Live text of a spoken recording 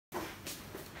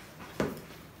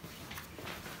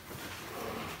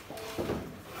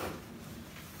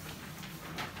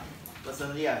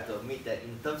personally, I have to admit that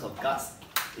in terms of guts,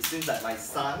 it seems like my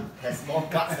son has more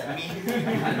guts than me.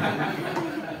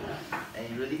 And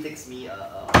it really takes me a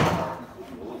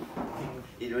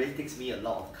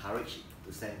lot of courage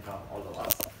to stand in front of all of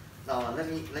us. Now let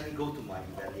me go to my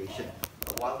evaluation.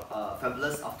 One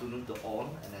fabulous afternoon to all,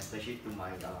 and especially to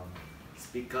my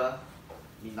speaker,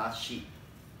 Minashi.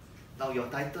 Now your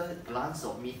title, glance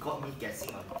of me, got me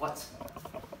guessing on what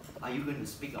are you going to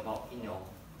speak about in your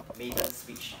maiden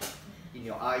speech, in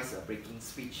your ice-breaking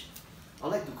speech. I'd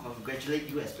like to congratulate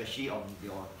you especially on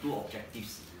your two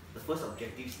objectives. The first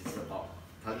objective is about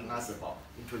telling us about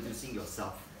introducing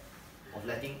yourself, of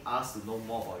letting us to know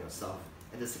more about yourself.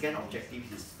 And the second objective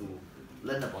is to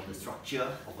learn about the structure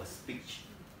of a speech.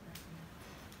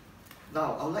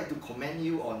 Now, I would like to commend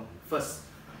you on, first,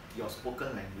 your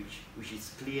spoken language, which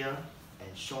is clear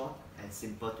and short and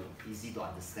simple to easy to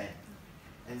understand.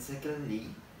 And secondly,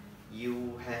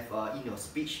 you have in your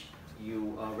speech,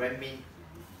 you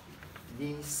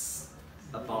reminisce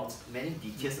about many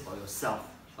details about yourself,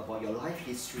 about your life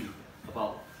history,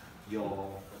 about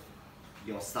your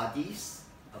studies,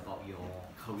 about your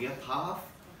career path,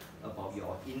 about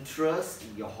your interests,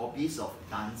 your hobbies of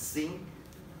dancing,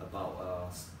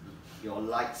 about your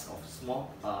likes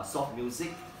of soft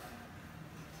music.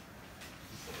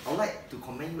 I would like to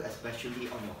commend you especially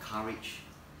on your courage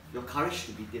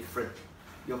to be different,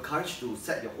 your courage to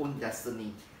set your own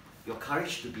destiny, your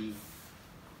courage to be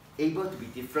able to be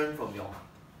different from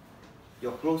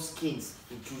your close skins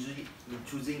in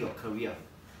choosing your career.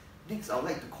 Next, I would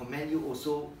like to commend you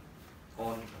also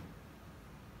on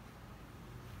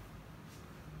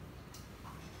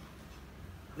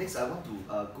next I want to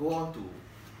go on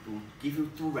to give you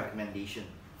two recommendations.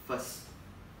 First,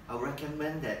 I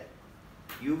recommend that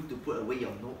you to put away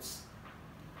your notes.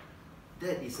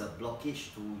 That is a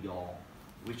blockage to your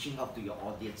reaching out to your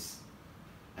audience,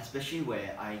 especially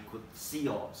where I could see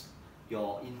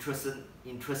your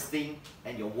interesting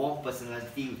and your warm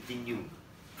personality within you,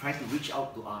 trying to reach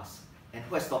out to us. And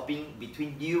what is stopping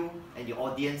between you and your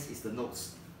audience is the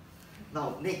notes.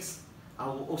 Now, next, I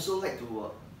would also like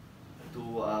to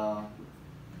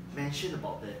mention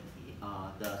about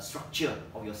the structure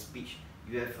of your speech.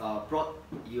 You have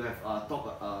talked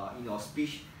in your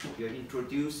speech. You have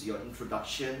introduced your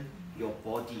introduction, your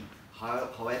body.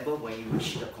 However, when you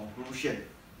reach the conclusion,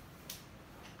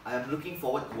 I am looking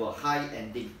forward to a high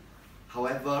ending.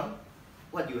 However,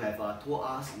 what you have told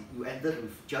us, you ended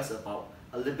with just about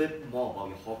a little bit more about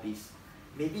your hobbies.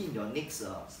 Maybe in your next,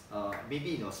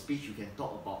 maybe in your speech, you can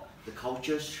talk about the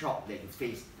culture shock that you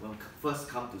faced when you first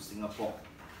come to Singapore.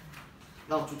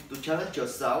 Now, to challenge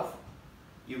yourself,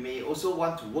 you may also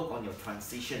want to work on your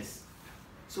transitions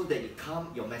so that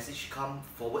your message come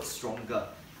forward stronger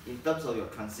in terms of your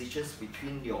transitions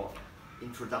between your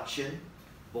introduction,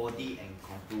 body, and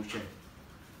conclusion.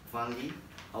 Finally,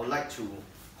 I would like to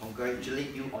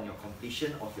congratulate you on your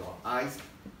completion of your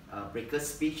breaker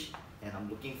speech, and I'm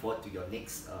looking forward to your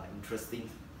next interesting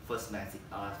first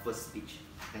speech.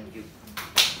 Thank you.